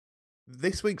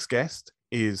This week's guest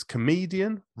is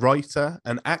comedian, writer,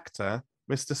 and actor,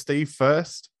 Mr. Steve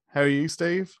Furst. How are you,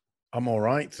 Steve? I'm all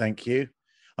right, thank you.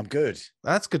 I'm good.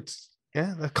 That's good.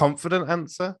 Yeah, a confident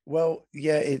answer. Well,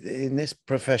 yeah, in this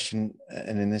profession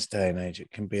and in this day and age,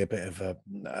 it can be a bit of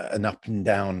an up and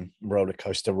down roller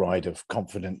coaster ride of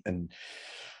confident and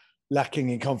lacking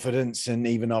in confidence. And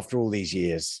even after all these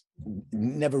years,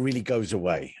 never really goes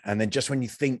away. And then just when you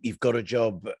think you've got a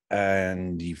job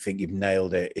and you think you've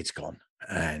nailed it, it's gone.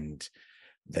 And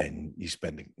then you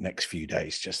spend the next few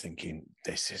days just thinking,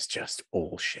 this is just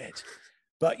all shit.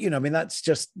 But, I mean, that's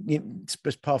just, it's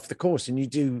just part of the course. And you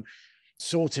do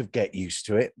sort of get used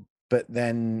to it. But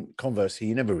then conversely,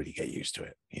 you never really get used to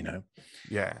it,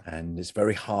 Yeah. And it's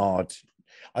very hard.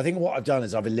 I think what I've done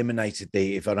is I've eliminated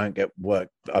if I don't get work,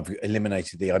 I've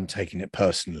eliminated I'm taking it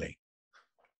personally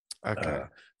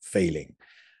feeling.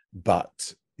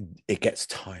 But it gets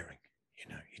tiring.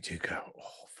 You do go,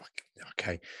 oh, fuck,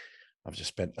 okay. I've just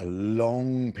spent a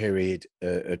long period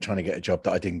trying to get a job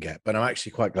that I didn't get, but I'm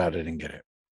actually quite glad I didn't get it.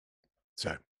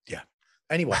 So, yeah.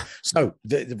 Anyway, so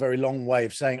the very long way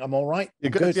of saying I'm all right.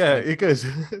 You're good. Yeah, you're good.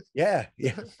 Yeah,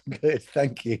 good.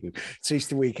 Thank you. It's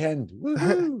Easter weekend.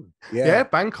 Woo-hoo. Yeah,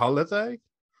 bank holiday.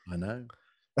 I know.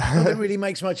 Nothing really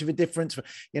makes much of a difference. I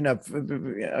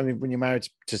mean, when you're married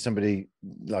to somebody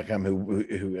like I'm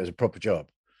who has a proper job,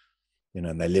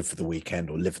 and they live for the weekend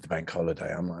or live for the bank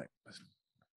holiday, I'm like,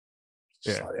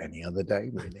 just like any other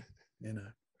day, really.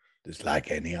 Just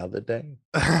like any other day.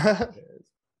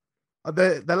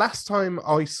 The last time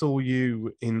I saw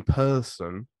you in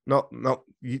person, not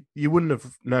you wouldn't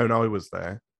have known I was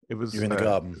there. It was you're in the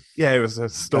garden. Yeah, it was a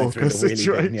stalker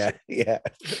situation. Yeah.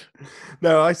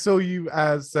 No, I saw you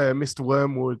as Mr.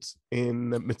 Wormwood in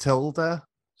Matilda.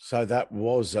 So that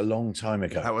was a long time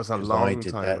ago. That was a long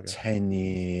time ago. 10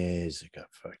 years ago.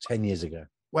 10 years ago.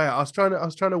 Well, I was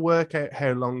trying to work out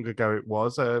how long ago it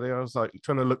was earlier. I was like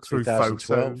trying to look through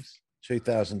photos.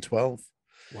 2012.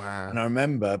 Wow. And I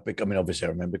remember, obviously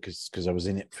I remember because I was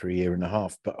in it for a year and a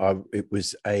half, but it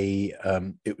was the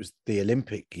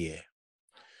Olympic year.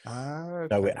 Okay.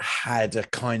 So it had a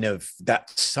kind of that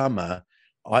summer.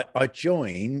 I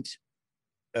joined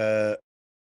the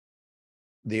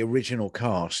original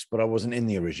cast, but I wasn't in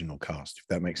the original cast, if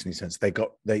that makes any sense.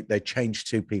 They changed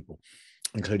two people,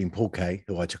 including Paul Kay,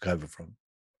 who I took over from,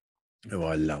 who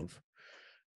I love,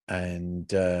 and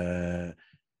the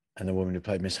woman who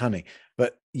played Miss Honey.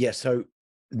 But yeah,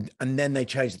 and then they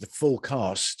changed the full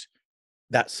cast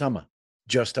that summer,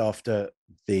 just after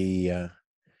the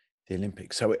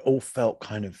Olympics. So it all felt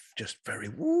kind of just very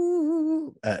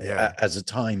woo as a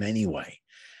time anyway.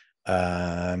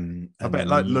 I bet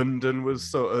like London was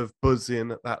sort of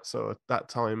buzzing at that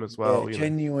time as well. Yeah,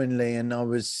 genuinely. And I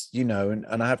was, and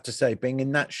I have to say, being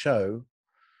in that show,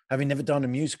 having never done a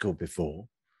musical before,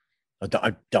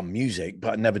 I've done music,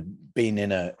 but I've never been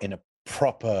in a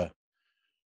proper,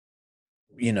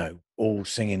 all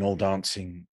singing, all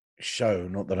dancing show.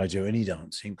 Not that I do any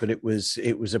dancing, but it was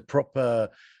a proper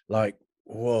like,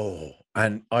 whoa.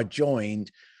 And I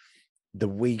joined the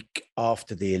week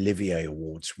after the Olivier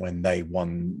Awards when they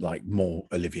won like more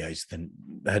Oliviers than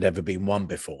had ever been won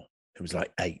before. It was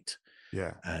like 8.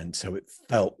 Yeah. And so it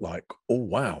felt like, oh,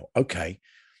 wow, okay,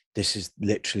 this is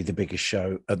literally the biggest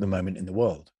show at the moment in the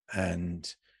world. And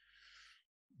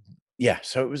yeah,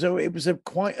 so it was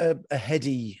quite a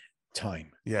heady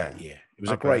time that year. It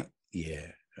was a great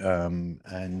year. And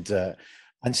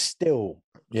still,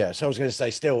 yeah. So I was going to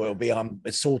say, still, it'll be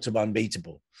it's sort of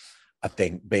unbeatable. I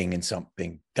think being in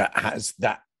something that has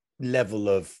that level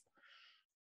of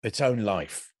its own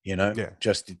life,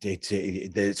 just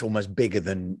it's almost bigger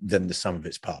than the sum of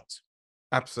its parts.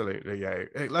 Absolutely, yeah.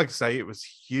 Like I say, it was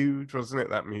huge, wasn't it?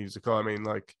 That musical. I mean,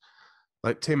 like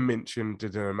Tim Minchin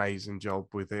did an amazing job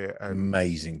with it.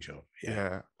 Amazing job.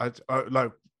 Yeah. I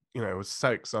was so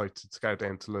excited to go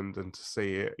down to London to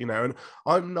see it. And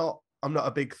I'm not a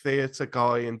big theatre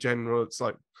guy in general. It's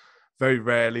like very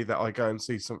rarely that I go and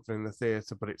see something in the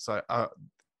theatre, but it's like, I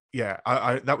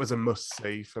that was a must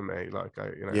see for me. Like, I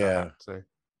had to.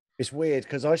 It's weird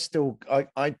because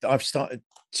I've started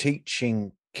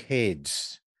teaching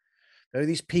kids. There are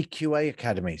these PQA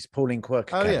academies, Pauline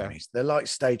Quirk academies. They're like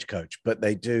Stagecoach, but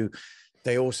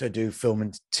they also do film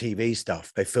and TV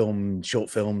stuff. They film short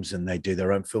films and they do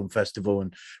their own film festival,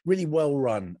 and really well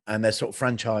run. And they're sort of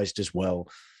franchised as well.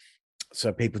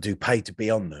 So people do pay to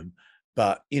be on them.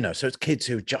 But, so it's kids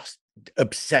who are just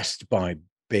obsessed by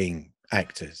being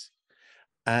actors.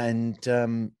 And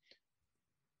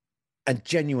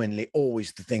genuinely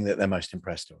always the thing that they're most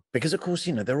impressed with. Because, of course,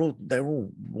 they're all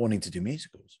wanting to do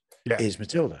musicals. is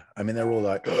Matilda. I mean, they're all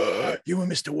like, oh, you were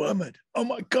Mr. Wormwood. Oh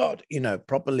my God,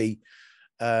 properly.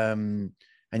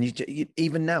 And you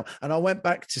even now, and I went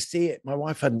back to see it. My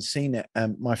wife hadn't seen it.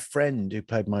 And my friend who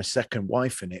played my second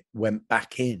wife in it went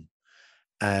back in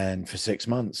and for 6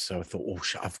 months. So I thought, oh,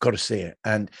 I've got to see it.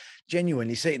 And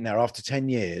genuinely sitting there after 10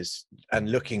 years and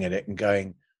looking at it and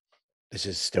going, this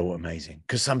is still amazing.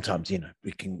 Because sometimes,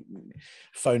 we can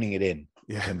phoning it in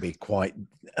can be quite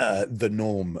the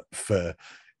norm for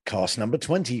cast number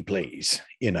 20, please,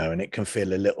 and it can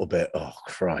feel a little bit, oh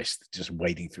Christ, just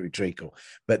wading through treacle,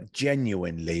 but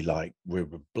genuinely like we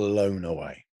were blown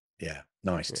away.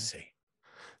 Nice to see.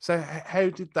 So how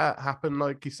did that happen?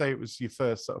 Like you say, it was your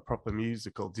first sort of proper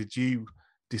musical. Did you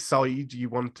decide you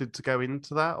wanted to go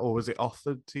into that, or was it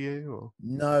offered to you? Or?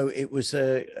 No, it was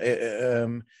a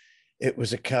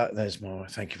cut. There's more.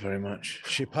 Thank you very much.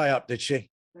 She pay up, did she?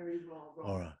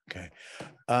 All right, okay.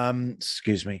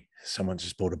 Excuse me, someone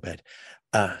just bought a bed.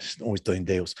 Always doing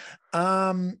deals.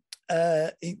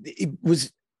 It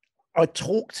was. I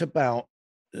talked about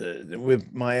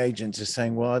with my agent, just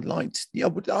saying, well,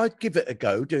 I'd give it a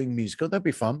go doing musical. That'd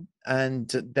be fun. And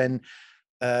then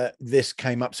this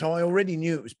came up, so I already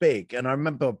knew it was big. And I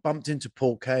remember I bumped into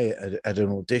Paul Kay at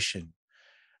an audition,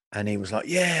 and he was like,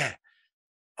 "Yeah,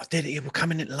 I did it. We're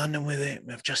coming into London with it.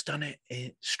 I've just done it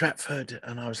in Stratford."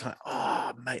 And I was like,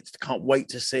 oh, mate, can't wait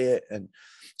to see it. And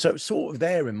so it was sort of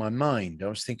there in my mind. I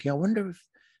was thinking, I wonder if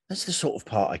that's the sort of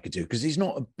part I could do. Because he's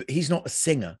not a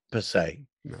singer per se.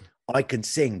 No. I can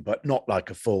sing, but not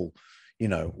like a full,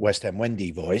 West End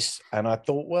Wendy voice. And I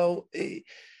thought, well,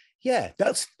 I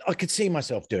could see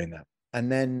myself doing that.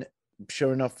 And then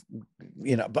sure enough,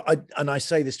 but I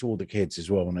say this to all the kids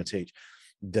as well when I teach,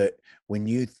 that when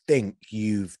you think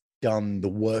you've done the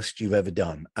worst you've ever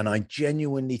done, and I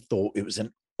genuinely thought it was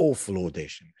an awful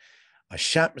audition. I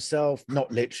shat myself,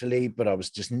 not literally, but I was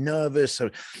just nervous.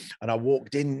 And I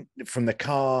walked in from the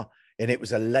car, and it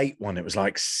was a late one. It was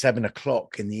like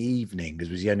 7:00 in the evening, because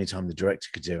it was the only time the director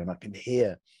could do. And I can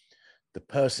hear the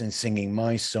person singing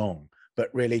my song,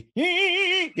 but really,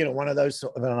 one of those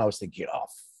sort of, and I was thinking, oh,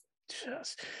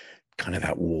 just kind of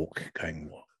that walk going,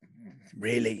 what?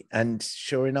 Really? And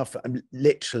sure enough,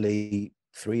 literally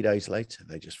 3 days later,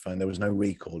 they just phoned. There was no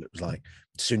recall. It was like,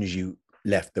 as soon as you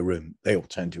left the room, they all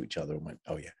turned to each other and went,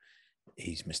 oh yeah,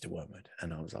 he's Mr. Wormwood.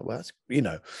 And I was like, well, that's,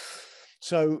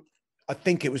 so I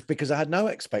think it was because I had no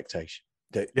expectation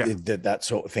that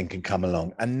sort of thing can come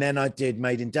along. And then I did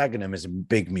Made in Dagenham as a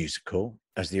big musical,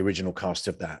 as the original cast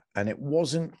of that. And it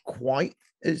wasn't quite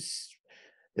as,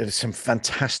 there's some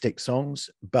fantastic songs,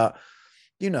 but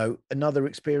another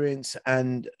experience.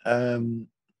 And I'm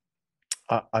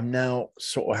now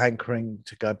sort of hankering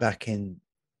to go back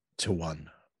into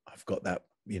one. I've got that,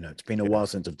 it's been a while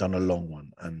since I've done a long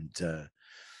one, and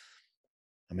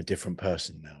I'm a different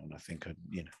person now. And I think,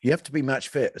 you have to be match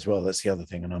fit as well. That's the other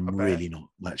thing. And I'm really not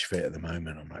match fit at the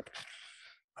moment. I'm like,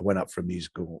 I went up for a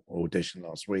musical audition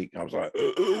last week. I was like,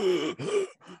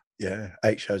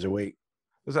 8 shows a week.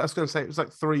 I was going to say, it was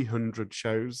like 300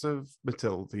 shows of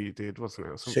Matilda you did, wasn't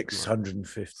it? Or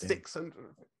 650. 600.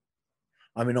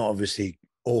 I mean, obviously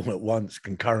all at once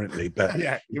concurrently, but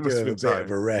it was a bit of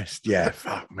a rest. Yeah,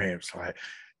 fuck me. It's like,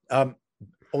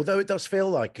 although it does feel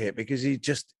like it, because I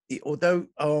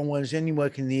was only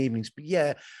working in the evenings,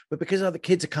 but because other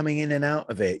kids are coming in and out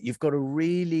of it, you've got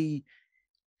to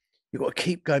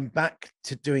keep going back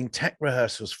to doing tech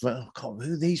rehearsals for, oh God,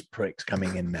 who are these pricks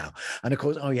coming in now? And of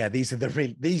course, these are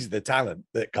the talent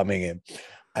that are coming in,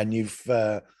 and you've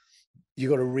got to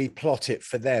replot it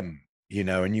for them,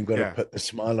 and you've got to put the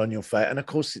smile on your face. And of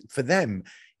course, for them,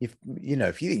 if you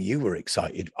think you were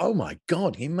excited, oh my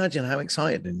God, can you imagine how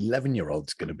excited an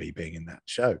 11-year-old's going to be being in that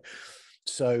show?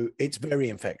 So it's very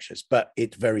infectious, but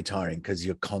it's very tiring because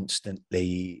you're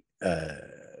constantly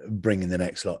bringing the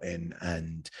next lot in,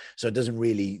 and so it doesn't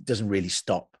really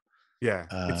stop.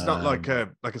 It's not like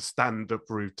a stand-up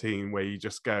routine where you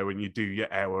just go and you do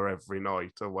your hour every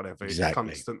night or whatever. Exactly. It's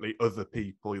constantly other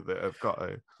people that have got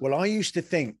to. Well, I used to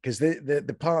think, because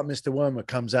the part of Mr. Wormwood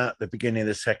comes out at the beginning of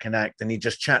the second act and he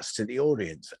just chats to the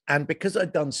audience, and because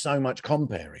I'd done so much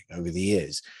comparing over the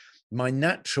years, my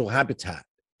natural habitat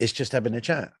is just having a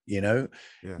chat. You know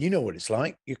what it's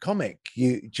like. You're comic,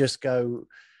 you just go,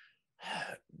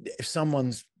 if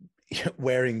someone's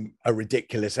wearing a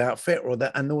ridiculous outfit or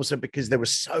that, and also because they were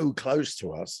so close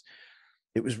to us,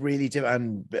 it was really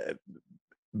and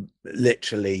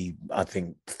literally I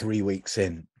think 3 weeks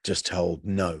in, just told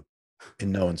no,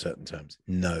 in no uncertain terms,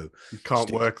 no, you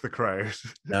can't work the crowd.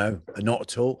 No, not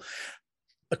at all.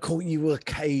 Of course, you will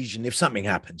occasionally, if something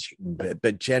happens, you can,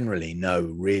 but generally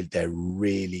no. Really, they're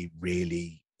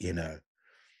really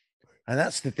And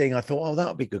that's the thing. I thought, oh, that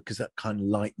would be good because that kind of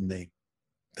lightened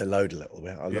the load a little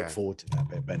bit. I look forward to that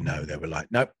bit. But no, they were like,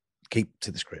 nope, keep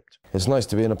to the script. It's nice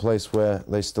to be in a place where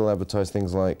they still advertise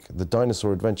things like the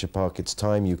Dinosaur Adventure Park, it's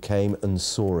time you came and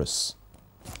saw us.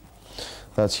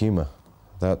 That's humour.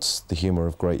 That's the humour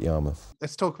of Great Yarmouth.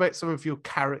 Let's talk about some of your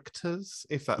characters,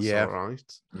 if that's all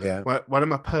right. Yeah. Well, one of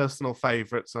my personal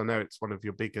favourites, I know it's one of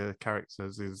your bigger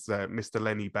characters, is Mr.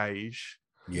 Lenny Beige.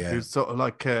 Yeah. Who's sort of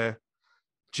like a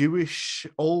Jewish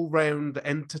all-round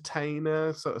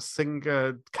entertainer, sort of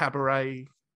singer, cabaret.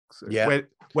 Yeah.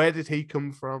 Where did he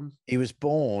come from? He was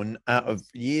born out of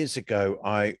years ago.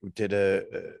 I did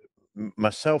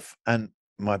myself and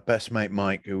my best mate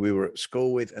Mike, who we were at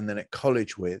school with and then at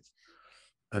college with,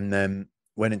 and then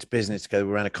went into business together.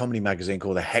 We ran a comedy magazine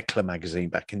called The Heckler Magazine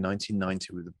back in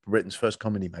 1990, with Britain's first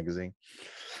comedy magazine.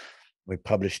 We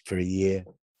published for a year,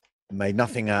 made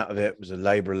nothing out of it. It was a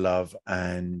labor of love,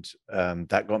 and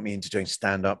that got me into doing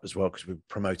stand-up as well, because we were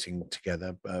promoting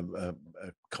together a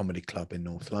comedy club in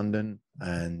North London.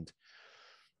 And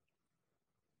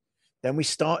then we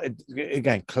started,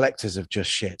 again, collectors of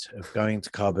just shit, of going to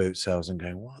car boot sales and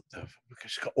going, what the fuck?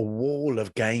 It's got a wall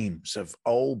of games, of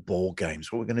old board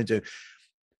games. What we're going to do?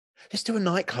 Let's do a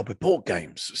nightclub with board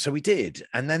games. So we did.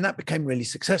 And then that became really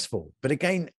successful. But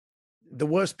again, the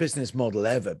worst business model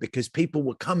ever, because people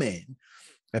would come in,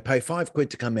 they'd pay £5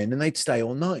 to come in and they'd stay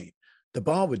all night. The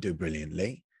bar would do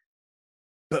brilliantly,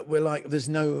 but we're like, there's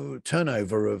no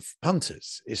turnover of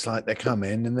punters. It's like they come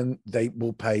in and then they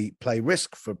will play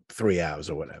Risk for 3 hours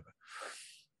or whatever.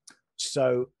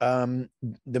 So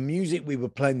the music we were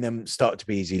playing them started to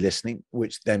be easy listening,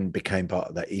 which then became part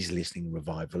of that easy listening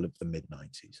revival of the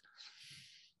mid-90s.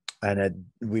 And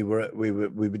we were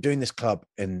doing this club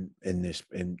in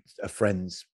a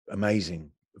friend's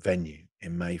amazing venue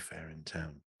in Mayfair in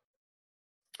town.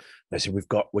 They said,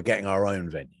 we're getting our own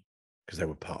venue, because they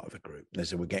were part of a group. They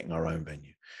said, we're getting our own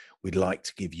venue. We'd like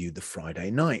to give you the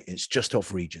Friday night. It's just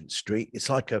off Regent Street.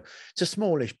 It's a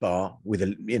smallish bar with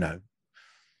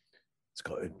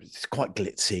it's quite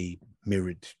glitzy,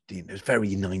 mirrored. It's very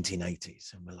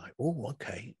 1980s. And we're like, oh,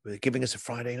 okay. They're giving us a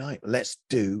Friday night. Let's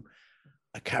do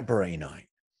a cabaret night,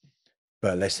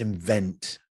 but let's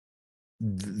invent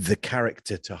the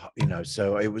character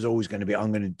so it was always going to be,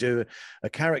 I'm going to do a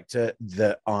character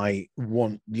that I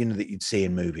want, that you'd see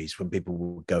in movies when people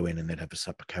would go in and they'd have a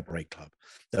supper cabaret club.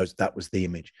 That was the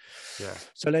image. Yeah.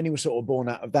 So Lenny was sort of born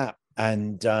out of that.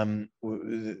 And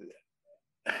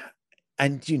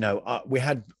we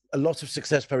had a lot of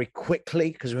success very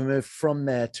quickly, because we moved from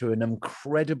there to an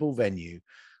incredible venue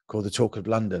called the Talk of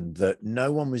London that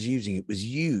no one was using. It was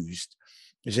used.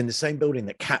 It was in the same building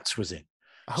that Cats was in.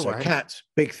 Oh, so right. Cats,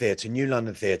 big theatre, New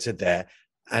London Theatre there.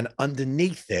 And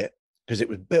underneath it, because it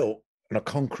was built on a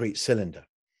concrete cylinder,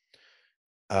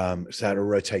 so it had a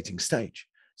rotating stage.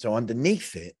 So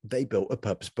underneath it, they built a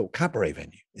purpose-built cabaret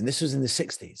venue. And this was in the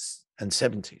 60s and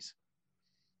 70s.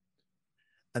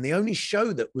 And the only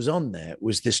show that was on there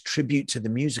was this tribute to the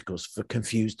musicals for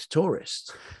confused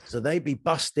tourists. So they'd be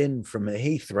bussed in from a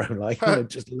Heathrow,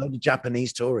 just a load of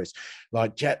Japanese tourists,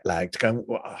 like jet lagged, going,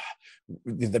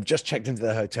 they've just checked into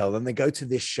the hotel. Then they go to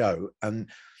this show, and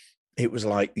it was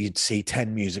like you'd see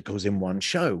 10 musicals in one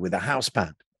show with a house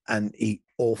band and eat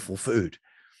awful food.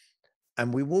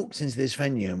 And we walked into this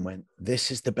venue and went,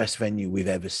 this is the best venue we've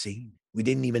ever seen. We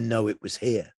didn't even know it was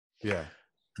here. Yeah.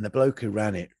 And the bloke who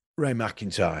ran it, Ray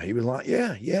McIntyre, he was like,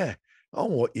 yeah. Oh,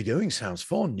 what you're doing sounds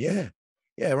fun. Yeah,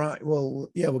 right. Well,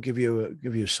 yeah, we'll give you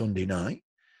a Sunday night.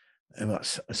 And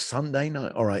that's a Sunday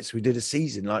night. All right. So we did a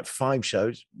season, like 5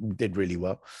 shows, we did really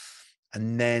well.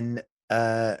 And then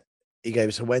he gave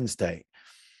us a Wednesday.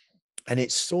 And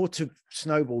it sort of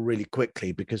snowballed really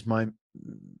quickly, because my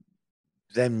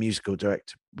then musical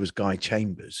director was Guy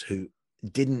Chambers, who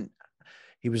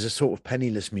he was a sort of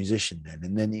penniless musician then.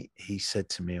 And then he said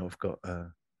to me, I've got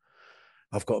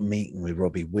a meeting with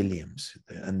Robbie Williams,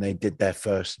 and they did their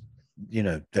first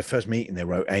meeting. They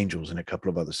wrote Angels and a couple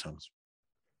of other songs.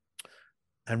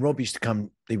 And Rob used to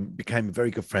come, he became a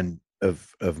very good friend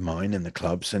of mine in the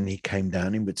clubs, and he came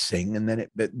down and would sing. And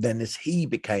then as he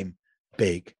became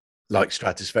big, like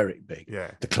stratospheric big,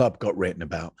 the club got written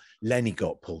about. Lenny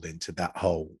got pulled into that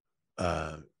whole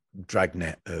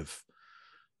dragnet of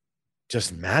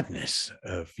just madness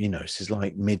of, this is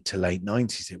like mid to late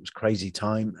 90s. It was crazy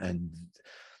time. And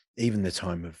even the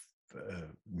time of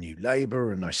New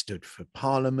Labour, and I stood for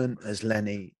Parliament as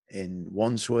Lenny in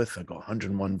Wandsworth. I got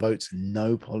 101 votes and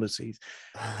no policies.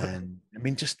 And I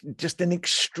mean, just an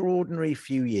extraordinary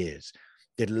few years.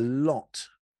 Did a lot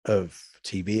of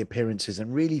TV appearances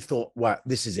and really thought, wow,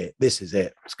 this is it.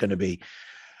 It's going to be.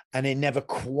 and it never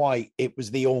quite, it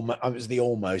was the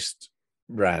almost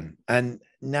ran. And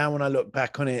now when I look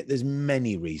back on it, there's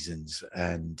many reasons,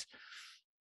 and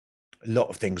a lot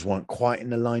of things weren't quite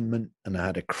in alignment. And I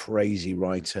had a crazy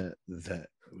writer that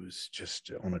was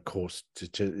just on a course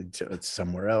to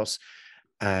somewhere else.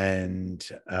 And,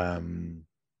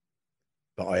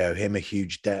 but I owe him a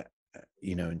huge debt,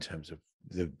 you know, in terms of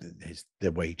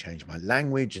the way he changed my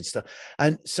language and stuff.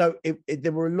 And so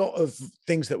there were a lot of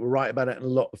things that were right about it, and a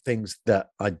lot of things that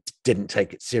I didn't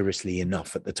take it seriously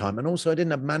enough at the time. And also I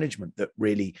didn't have management that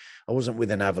really, I wasn't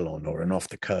with an Avalon or an Off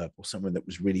the Curb or someone that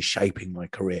was really shaping my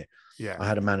career. Yeah. I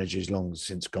had a manager who's long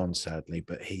since gone, sadly,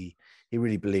 but he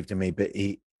really believed in me, but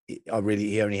he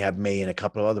only had me and a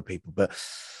couple of other people. But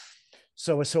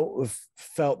so I sort of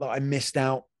felt that I missed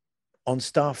out on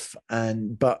stuff,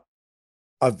 but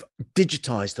I've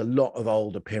digitized a lot of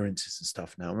old appearances and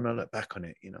stuff now. When I look back on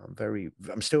it, you know,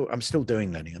 I'm still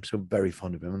doing Lenny. I'm still very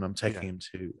fond of him, and I'm taking him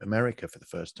to America for the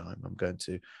first time.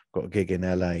 Got a gig in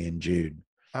LA in June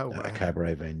at a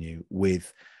cabaret venue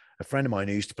with a friend of mine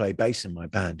who used to play bass in my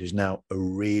band, who's now a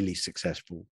really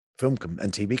successful film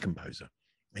and TV composer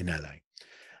in LA.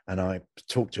 And I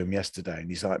talked to him yesterday, and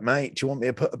he's like, "Mate, do you want me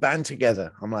to put a band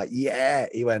together?" I'm like, "Yeah."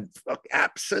 He went, "Fuck,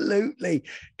 absolutely."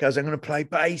 Because I'm going to play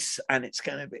bass, and it's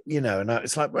going to be, you know, and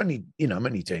it's like, I'm only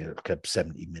doing like a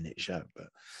 70-minute show.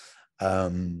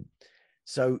 But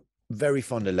so very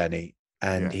fond of Lenny,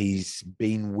 and he's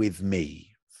been with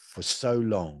me for so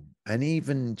long. And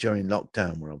even during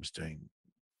lockdown, where I was doing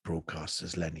broadcasts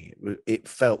as Lenny, it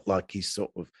felt like he's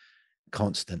sort of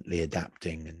constantly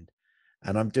adapting,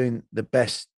 and I'm doing the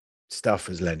best stuff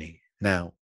as Lenny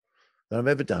now that I've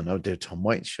ever done. I'll do a Tom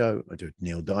Waits show, I do a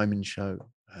Neil Diamond show,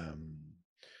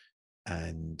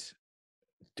 and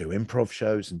do improv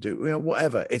shows and do, you know,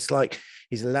 whatever. It's like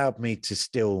he's allowed me to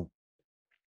still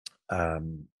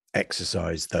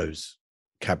exercise those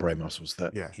cabaret muscles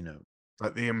that, you know,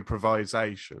 like the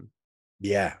improvisation.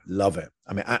 Yeah, love it.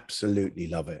 I mean, absolutely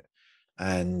love it.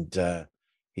 And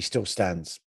he still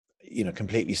stands, you know,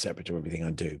 completely separate to everything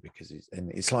I do, because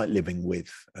it's like living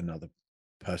with another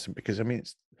person, because I mean,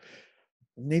 it's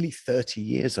nearly 30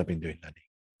 years I've been doing Lenny.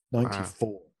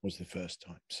 94 was the first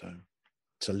time. So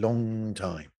it's a long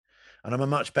time. And I'm a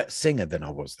much better singer than I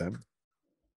was then.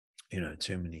 You know,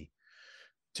 too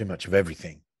much of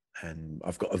everything. And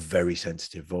I've got a very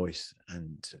sensitive voice.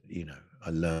 And, you know,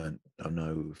 I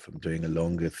know from doing a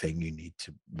longer thing, you need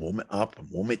to warm it up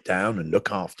and warm it down and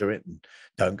look after it, and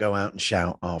don't go out and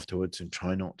shout afterwards, and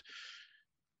try not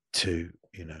to,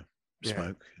 you know,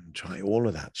 smoke and try all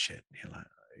of that shit. You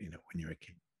know, when you're a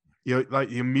kid.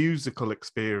 Your musical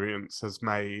experience has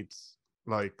made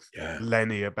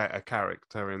Lenny a better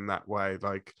character in that way.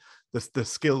 Like the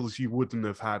skills you wouldn't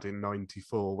have had in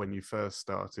 94 when you first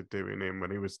started doing him,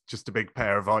 when he was just a big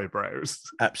pair of eyebrows.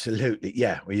 Absolutely.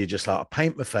 Yeah. Where you're just like, I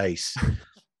paint my face.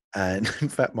 And in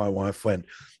fact, my wife went,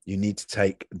 "You need to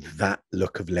take that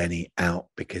look of Lenny out,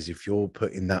 because if you're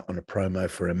putting that on a promo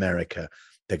for America,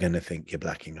 they're going to think you're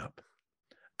blacking up."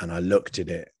 And I looked at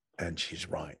it, and she's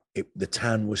right. The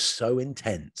tan was so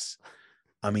intense.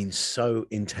 I mean, so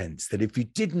intense that if you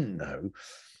didn't know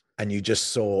and you just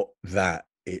saw that,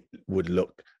 it would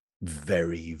look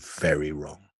very, very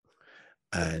wrong.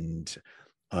 And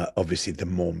obviously, the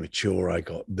more mature I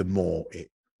got, the more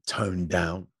it toned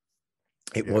down.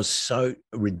 It was so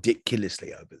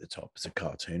ridiculously over the top as a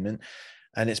cartoon.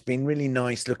 And it's been really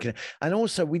nice looking at. And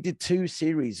also, we did 2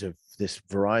 series of this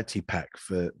variety pack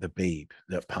for the Beeb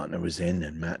that Partner was in,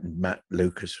 and Matt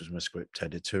Lucas was my script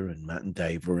editor, and Matt and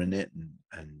Dave were in it.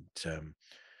 And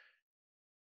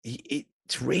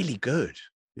it's really good.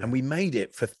 Yeah. And we made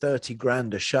it for 30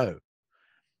 grand a show,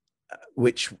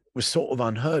 which was sort of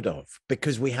unheard of,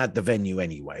 because we had the venue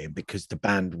anyway, and because the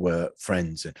band were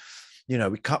friends, and, you know,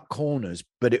 we cut corners,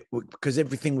 but because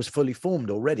everything was fully formed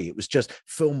already. It was just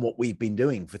film what we've been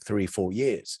doing for 3-4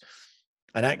 years.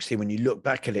 And actually, when you look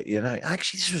back at it, you know,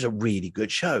 actually, this was a really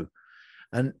good show.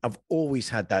 And I've always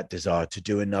had that desire to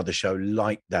do another show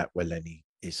like that where Lenny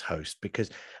is host,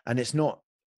 and it's not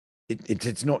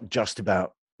just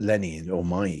about Lenny or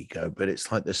my ego, but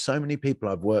it's like there's so many people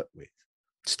I've worked with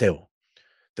still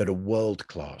that are world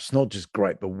class, not just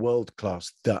great, but world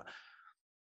class, that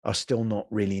are still not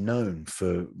really known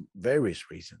for various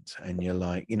reasons. And you're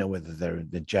like, you know, whether they're in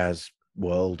the jazz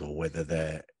world or whether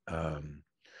they're,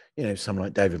 you know, someone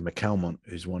like David McCalmont,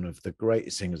 who's one of the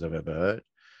greatest singers I've ever heard.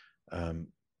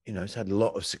 You know, he's had a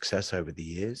lot of success over the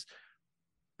years,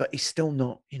 but he's still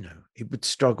not, you know, he would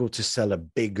struggle to sell a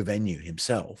big venue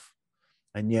himself.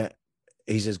 And yet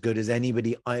he's as good as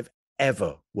anybody I've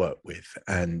ever worked with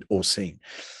or seen.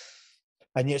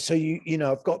 And yet, so you know,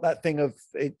 I've got that thing of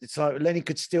it's like Lenny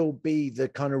could still be the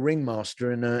kind of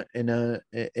ringmaster in a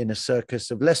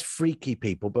circus of less freaky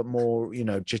people, but more, you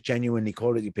know, just genuinely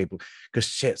quality people. Because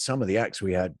shit, some of the acts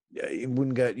we had, it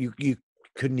wouldn't go. You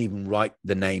couldn't even write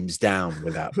the names down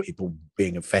without people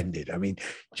being offended. I mean,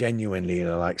 genuinely, you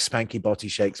know, like Spanky Botty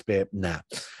Shakespeare, nah.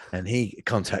 And he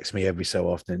contacts me every so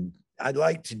often. I'd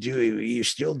like to do. You're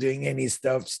still doing any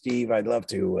stuff, Steve? I'd love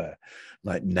to.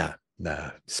 Like, nah.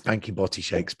 No, Spanky Botty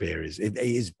Shakespeare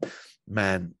is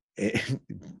man. It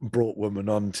brought women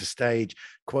on to stage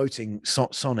quoting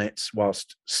sonnets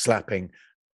whilst slapping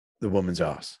the woman's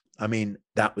ass. I mean,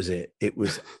 that was it. It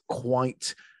was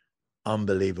quite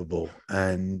unbelievable,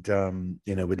 and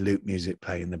you know, with loop music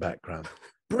playing in the background,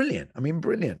 brilliant. I mean,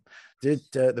 brilliant. Did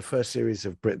the first series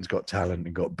of Britain's Got Talent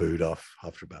and got booed off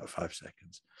after about 5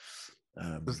 seconds.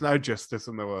 There's no justice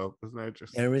in the world. There's no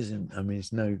justice. There isn't. I mean,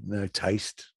 it's no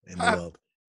taste in the world.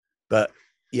 But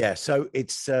yeah, so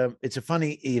it's a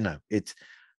funny, you know, I'm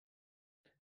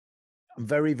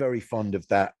very, very fond of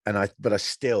that. But I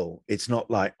still, it's not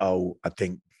like, oh, I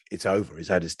think it's over. It's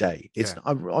had its day. It's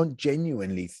I'm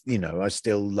genuinely, you know, I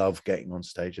still love getting on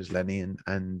stage as Lenny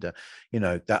and you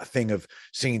know, that thing of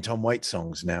singing Tom Waits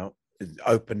songs now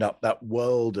opened up that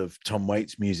world of Tom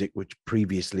Waits music, which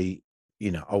previously,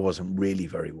 you know, I wasn't really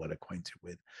very well acquainted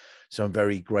with. So I'm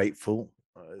very grateful,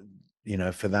 you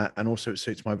know, for that. And also it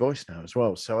suits my voice now as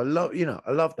well. So I love, you know,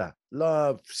 I love that.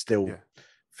 Love still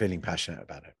feeling passionate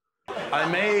about it. I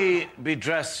may be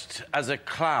dressed as a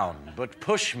clown, but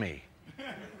push me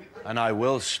and I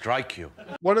will strike you.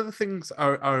 One of the things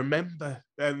I remember,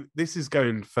 and this is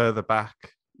going further back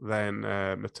than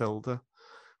Matilda,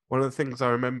 one of the things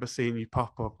I remember seeing you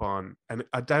pop up on, and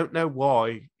I don't know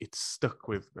why it's stuck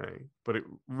with me, but it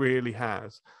really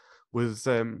has, was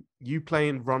you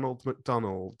playing Ronald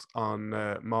McDonald on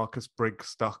Marcus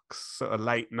Brigstocke's sort of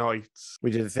late nights.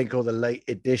 We did a thing called the Late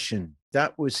Edition.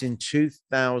 That was in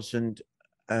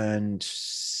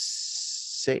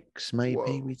 2006, maybe.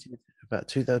 Whoa. We did about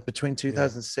 2000, between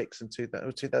 2006 and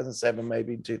 2007,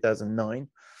 maybe 2009.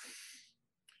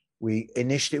 We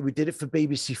did it for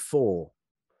BBC 4.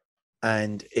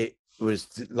 And it was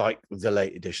like the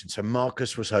Late Edition. So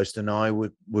Marcus was host, and I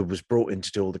was brought in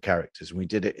to do all the characters. And we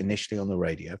did it initially on the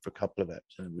radio for a couple of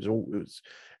episodes.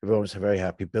 Everyone was very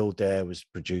happy. Bill Dare was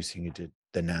producing. He did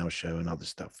the Now Show and other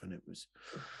stuff. And it was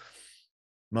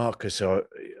Marcus.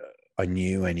 I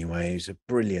knew anyway. He's a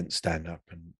brilliant stand-up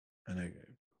and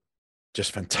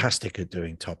just fantastic at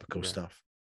doing topical stuff.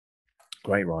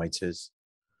 Great writers,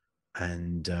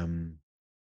 and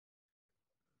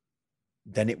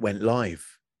then it went live,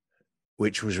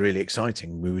 which was really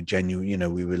exciting. We were genuine, you know,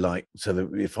 we were like, so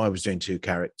that if I was doing 2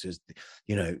 characters,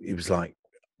 you know, it was like,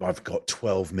 I've got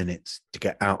 12 minutes to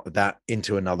get out of that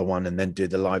into another one and then do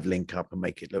the live link up and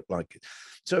make it look like it.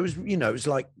 So it was, you know, it was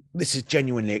like, this is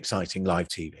genuinely exciting live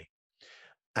TV.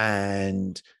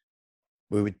 And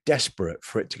we were desperate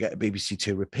for it to get a BBC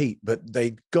 2 repeat, but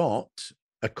they got,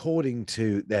 according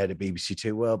to the BBC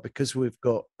 2, well, because we've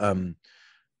got,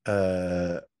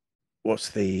 what's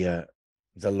the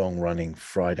long-running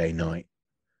Friday night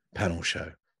panel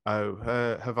show? Oh,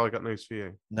 Have I Got News for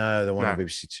You? No, the one on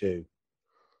BBC 2.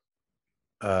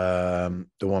 The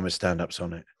one with stand-ups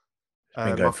on it.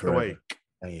 Mock the Week.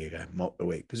 There you go, Mock the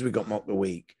Week. Because we got Mock the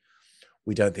Week,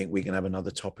 we don't think we can have another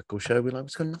topical show. We're like,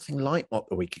 it's got nothing like Mock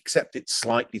the Week, except it's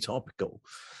slightly topical.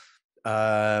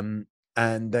 And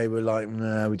they were like,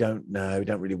 no, we don't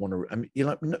really want to. I mean, you're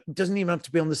like, no, it doesn't even have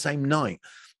to be on the same night.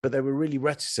 But they were really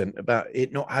reticent about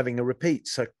it not having a repeat.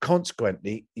 So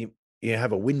consequently, you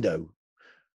have a window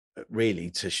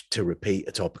really to repeat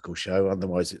a topical show.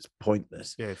 Otherwise, it's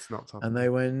pointless. Yeah, it's not topical. And they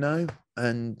went, no.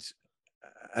 And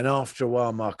after a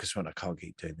while, Marcus went, I can't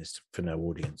keep doing this for no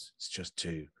audience. It's just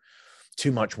too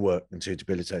much work and too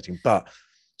debilitating. But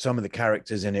some of the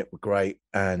characters in it were great.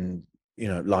 And, you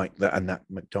know, like that, and that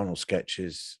McDonald sketch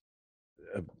is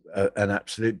an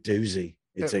absolute doozy.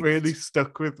 It really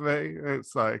stuck with me.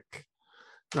 It's like,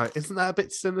 isn't that a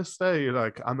bit sinister? You're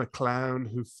like, I'm a clown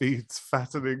who feeds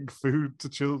fattening food to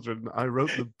children. I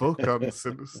wrote the book on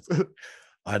sinister.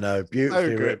 I know,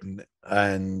 beautifully written,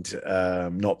 and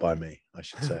not by me, I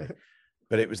should say.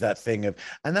 But it was that thing of,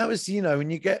 and that was, you know,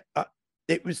 when you get,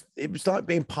 it was like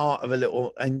being part of a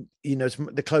little, and you know, it's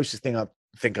the closest thing I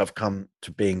think I've come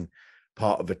to being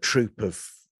part of a troupe of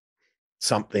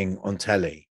something on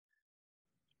telly,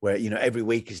 where, you know, every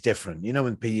week is different. You know,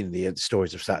 when the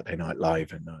stories of Saturday Night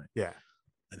Live and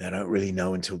they don't really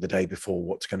know until the day before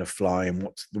what's going to fly and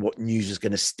what news is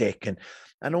going to stick and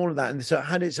all of that. And so it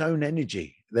had its own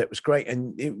energy. that was great.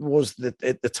 And it was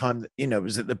at the time that, it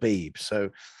was at the Beeb. So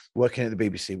working at the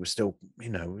BBC was still,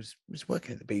 was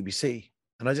working at the BBC.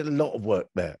 And I did a lot of work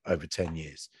there over 10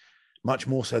 years, much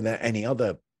more so than any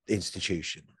other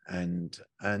institution. And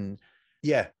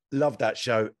yeah, loved that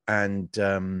show,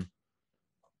 and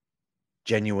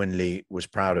genuinely was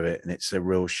proud of it. And it's a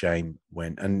real shame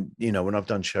when I've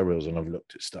done showreels and I've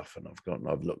looked at stuff and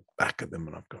I've looked back at them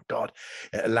and I've gone, God,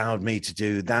 it allowed me to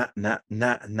do that and that and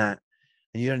that and that.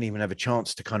 And you don't even have a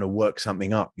chance to kind of work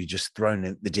something up. You're just thrown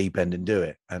in the deep end and do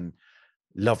it. And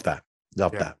love that.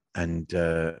 And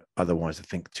otherwise I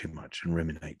think too much and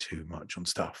ruminate too much on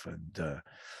stuff. And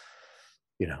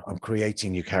I'm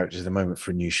creating new characters at the moment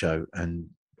for a new show, and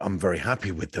I'm very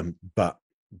happy with them. But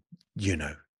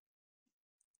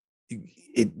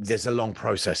there's a long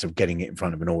process of getting it in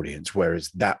front of an audience, whereas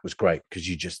that was great because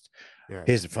you just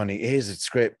here's a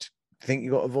script, think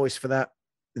you got a voice for that,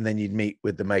 and then you'd meet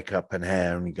with the makeup and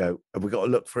hair and you go, have we got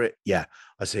to look for it? Yeah,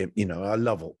 I see it. I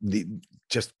love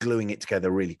just gluing it together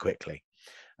really quickly.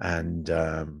 And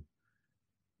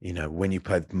when you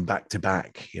play them back to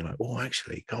back, you're like, oh,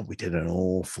 actually, God, we did an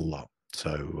awful lot.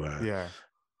 So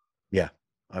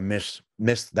I miss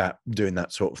that, doing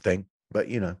that sort of thing. But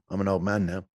I'm an old man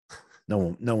now.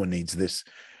 No one needs this,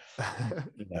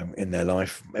 in their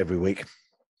life every week.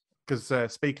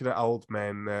 Because speaking of old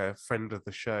men, friend of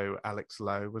the show, Alex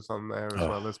Lowe, was on there as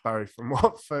well as Barry from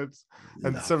Watford.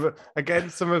 And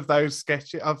some of those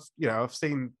sketches, I've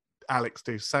seen Alex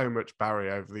do so much Barry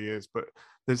over the years, but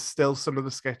there's still some of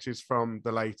the sketches from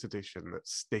the late edition that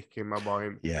stick in my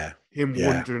mind. Yeah. Him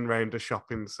wandering around a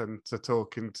shopping centre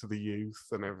talking to the youth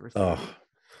and everything. Oh,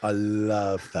 I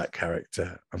love that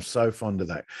character. I'm so fond of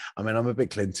that. I mean, I'm a big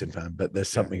Clinton fan, but there's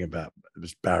something about it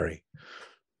was Barry.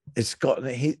 It's got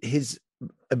his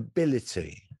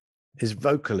ability, his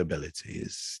vocal ability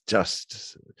is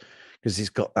just because he's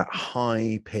got that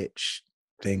high pitch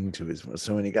thing to his voice.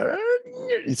 So when he goes,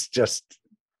 it's just,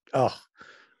 I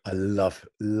love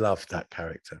that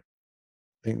character.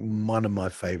 I think one of my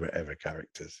favorite ever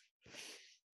characters.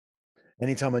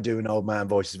 Anytime I do an old man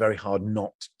voice, it's very hard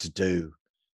not to do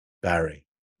Barry.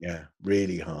 Yeah,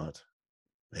 really hard.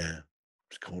 Yeah,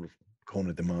 it's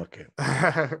cornered the market.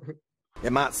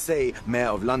 It might say Mayor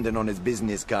of London on his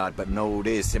business card, but no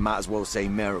this, it might as well say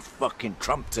Mayor of fucking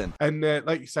Trumpton. And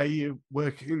like you say, you've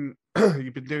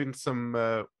been doing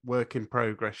some work in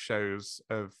progress shows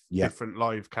of different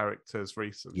live characters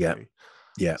recently.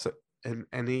 Yeah. So, and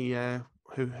any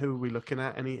who are we looking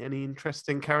at? Any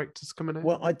interesting characters coming out?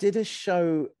 Well, I did a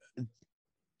show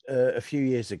a few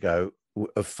years ago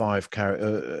of five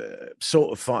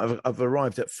sort of five. I've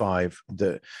arrived at five.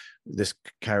 This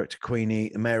character Queenie,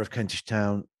 the Mayor of Kentish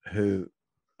Town, who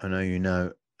I know you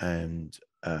know, and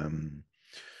then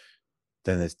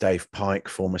there's Dave Pike,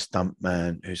 former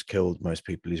stuntman, who's killed most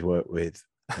people he's worked with,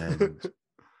 and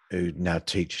who now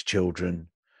teaches children.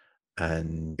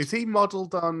 And is he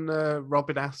modelled on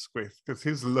Robin Asquith? Because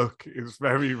his look is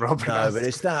very Robin. No, Asquith. but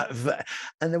it's that.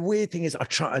 And the weird thing is, I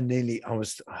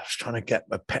was trying to get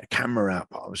my pet camera out,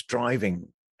 but I was driving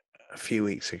a few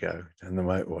weeks ago on the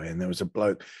motorway, and there was a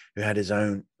bloke who had his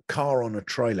own car on a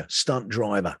trailer, stunt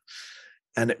driver,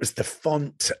 and it was the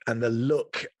font and the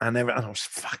look and everything. And I was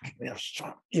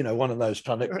trying, one of those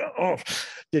trying to,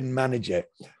 didn't manage it,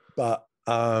 but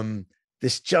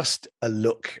there's just a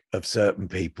look of certain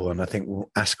people, and I think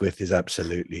Asquith is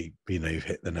absolutely, you've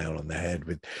hit the nail on the head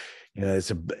with,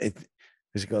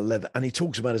 he's got a leather, and he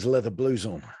talks about his leather blues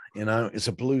on. It's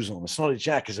a blues on. It's not a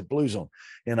jacket, it's a blues on.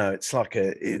 It's like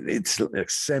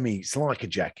it's like a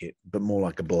jacket, but more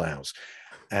like a blouse,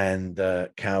 and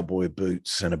cowboy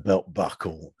boots and a belt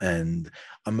buckle. And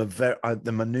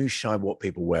the minutiae of what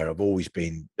people wear, I've always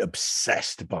been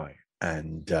obsessed by,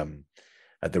 and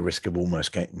at the risk of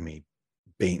almost getting me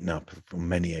beaten up on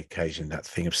many occasions, that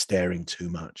thing of staring too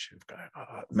much, of going,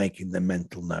 making the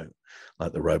mental note,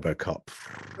 like the RoboCop.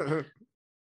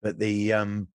 But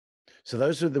so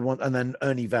those are the ones, and then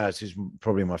Ernie Vaz, who's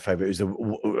probably my favorite,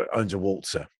 owns a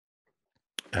waltzer,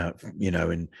 and he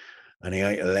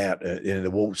ain't allowed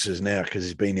the waltzers now because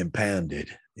he's been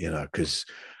impounded, because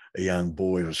a young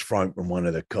boy was thrown from one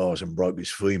of the cars and broke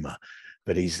his femur.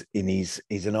 But he's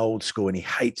an old school, and he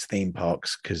hates theme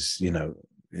parks because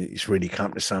it's really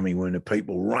come to something when the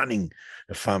people running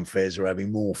the fun fairs are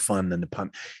having more fun than the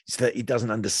pump. It's that he doesn't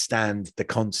understand the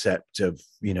concept of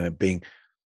being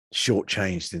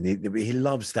shortchanged, and he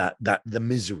loves that the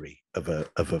misery of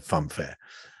a fun fair,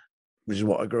 which is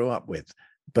what I grew up with.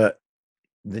 But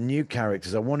the new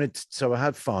characters I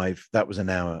had five. That was an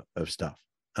hour of stuff,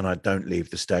 and I don't leave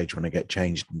the stage when I get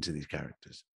changed into these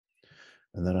characters.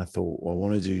 And then I thought, well, I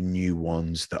want to do new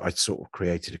ones that I sort of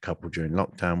created a couple during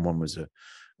lockdown. One was a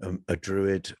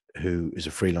druid who is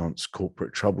a freelance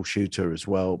corporate troubleshooter as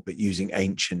well, but using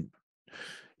ancient,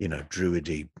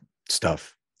 druidy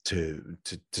stuff to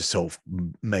solve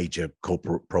major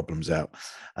corporate problems out.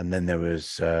 And then there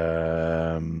was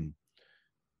a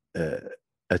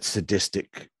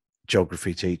sadistic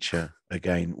geography teacher.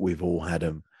 Again, we've all had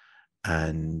them,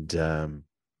 and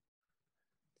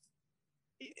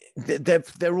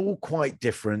they're all quite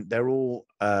different. They're all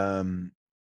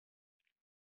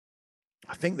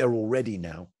I think they're all ready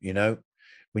now,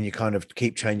 when you kind of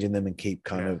keep changing them and keep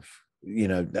kind of,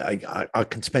 I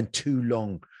can spend too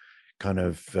long kind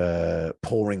of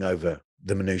poring over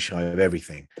the minutiae of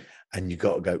everything. And you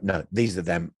got to go, no, these are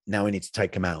them. Now we need to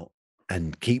take them out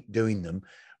and keep doing them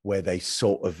where they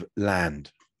sort of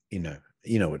land, you know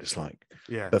what it's like.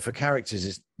 Yeah. But for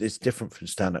characters, it's different from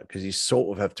stand-up because you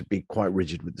sort of have to be quite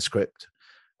rigid with the script.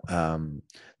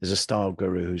 There's a style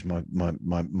guru who's my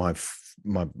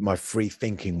free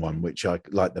thinking one, which I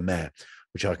like, the mayor,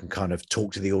 which I can kind of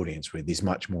talk to the audience with. He's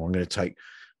much more, I'm going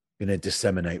to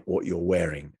disseminate what you're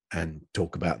wearing and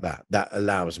talk about that. That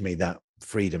allows me that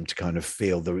freedom to kind of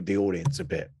feel the audience a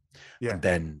bit. Yeah. And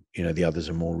then, the others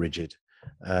are more rigid.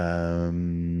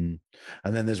 And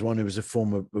then there's one who was a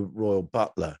former royal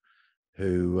butler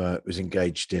who was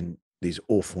engaged in these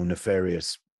awful,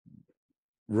 nefarious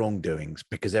wrongdoings,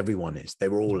 because everyone is. They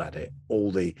were all at it.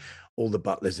 All the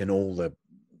butlers in all the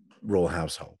royal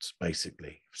households,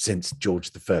 basically, since George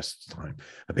I's time,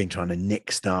 have been trying to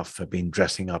nick stuff, have been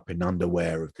dressing up in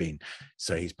underwear,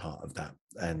 so he's part of that.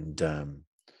 And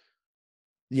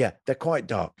they're quite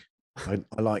dark. I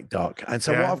like dark. And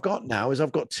so what I've got now is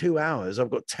I've got 2 hours,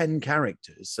 I've got 10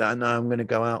 characters, and I'm going to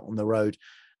go out on the road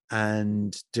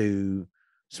and do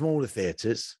smaller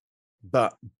theatres,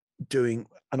 but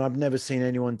and I've never seen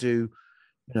anyone do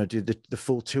the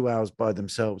full 2 hours by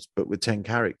themselves, but with 10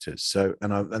 characters. So,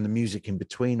 and the music in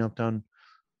between I've done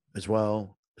as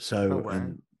well. So,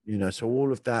 and so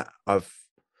all of that I've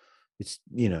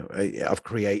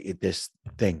created this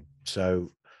thing.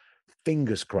 So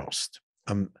fingers crossed.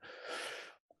 I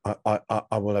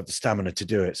will have the stamina to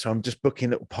do it. So I'm just booking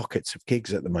little pockets of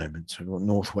gigs at the moment. So I've got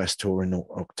Northwest tour in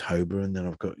October, and then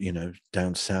I've got,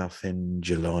 down south in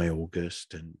July,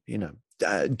 August, and,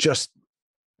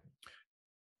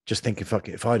 just thinking, fuck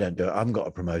it, if I don't do it, I haven't got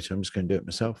a promoter, I'm just going to do it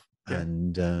myself. Yeah.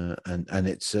 And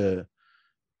it's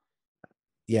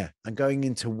and going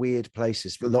into weird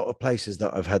places, a lot of places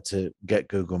that I've had to get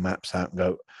Google Maps out and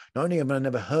go, not only have I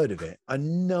never heard of it, I had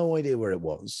no idea where it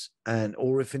was,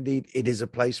 or if indeed it is a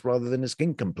place rather than a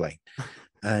skin complaint.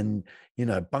 And,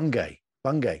 Bungay,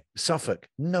 Suffolk,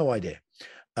 no idea.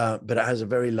 But it has a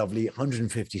very lovely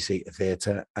 150-seater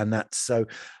theatre. And that's so,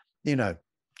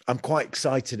 I'm quite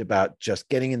excited about just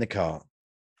getting in the car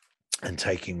and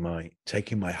taking my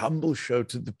humble show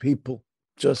to the people,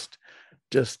 just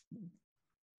to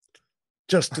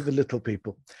the little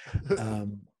people.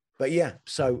 But yeah,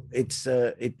 so it's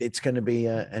going to be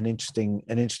an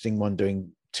interesting one,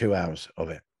 doing 2 hours of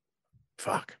it.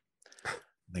 Fuck, I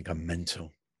think I'm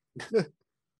mental.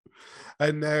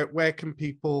 And where can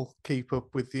people keep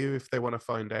up with you if they want to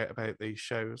find out about these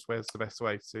shows? Where's the best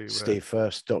way to?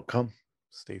 SteveFurst.com.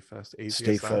 Steve Furst, easy.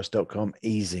 SteveFurst.com,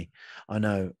 easy. I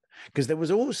know, because there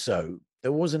was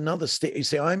another Steve. You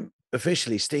see, I'm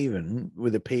officially Stephen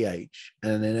with a PH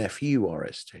and an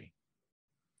FURST. Okay.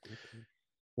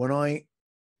 When I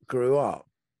grew up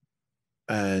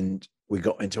and we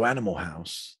got into Animal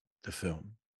House, the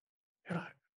film,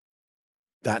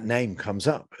 that name comes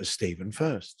up as Stephen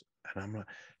Furst, and I'm like,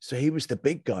 so he was the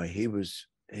big guy. He was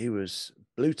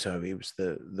Bluto. He was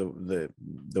the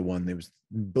one that was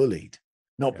bullied.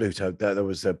 Not Bluto. There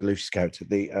was a Bluto's character.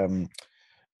 The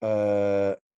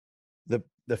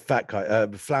fat guy,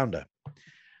 Flounder,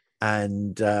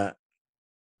 and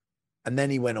then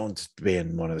he went on to be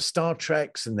in one of the Star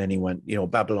Treks, and then he went,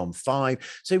 Babylon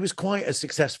 5. So he was quite a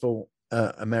successful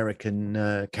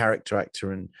American character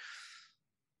actor, and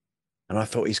I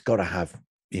thought he's got to have,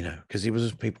 because he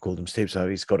was, people called him Steve, so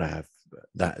he's got to have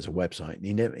that as a website, and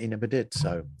he never did.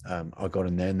 So I got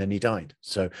in there, and then he died.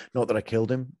 So not that I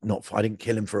killed him, I didn't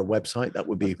kill him for a website. That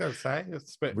would be, I was gonna say,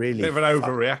 it's a bit, really bit of an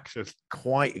overreaction.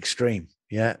 Quite extreme.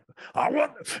 Yeah, I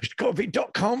want, it's got to be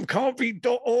 .com, can't be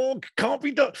 .org, can't be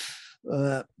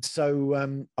anyway,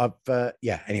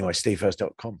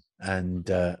 SteveFurst.com, and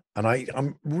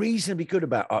I'm reasonably good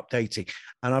about updating,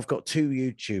 and I've got 2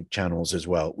 YouTube channels as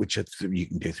well, which you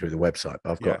can do through the website.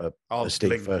 But I've got a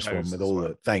Steve Furst one with all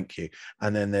the thank you,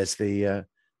 and then there's the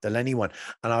Lenny one,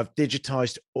 and I've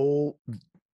digitized all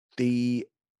the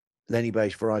Lenny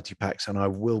Beige variety packs, and I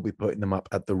will be putting them up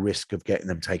at the risk of getting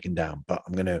them taken down. But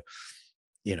I'm going to,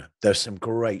 there's some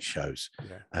great shows.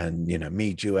 Yeah. And,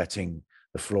 me duetting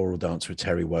the floral dance with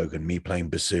Terry Wogan, me playing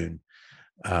bassoon,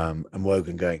 and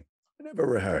Wogan going, I never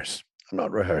rehearse. I'm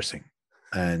not rehearsing.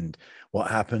 And what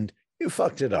happened? You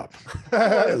fucked it up.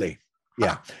 Really?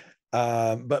 Yeah.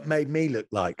 But made me look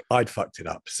like I'd fucked it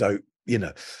up. So,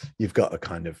 you've got a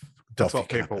kind of That's what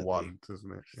people want,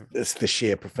 isn't it? Yeah. It's the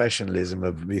sheer professionalism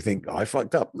of you think I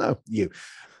fucked up. No, you.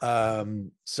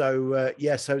 So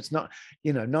it's not,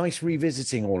 nice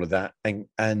revisiting all of that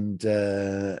and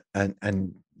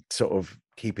sort of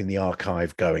keeping the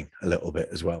archive going a little bit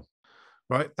as well.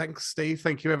 Right. Thanks, Steve.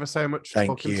 Thank you ever so much for Thank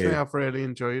talking to you. me. I've really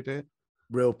enjoyed it.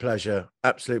 Real pleasure.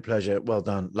 Absolute pleasure. Well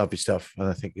done. Lovely stuff. And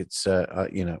I think it's,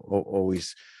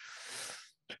 always,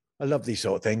 I love these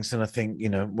sort of things. And I think,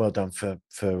 well done for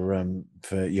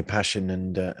your passion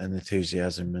and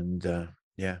enthusiasm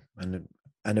and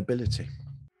ability.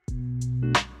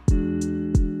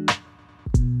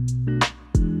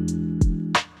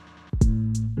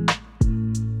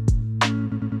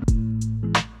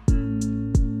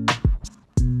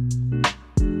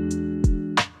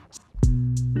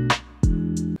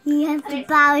 You have to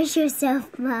embarrass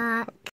yourself, Mark.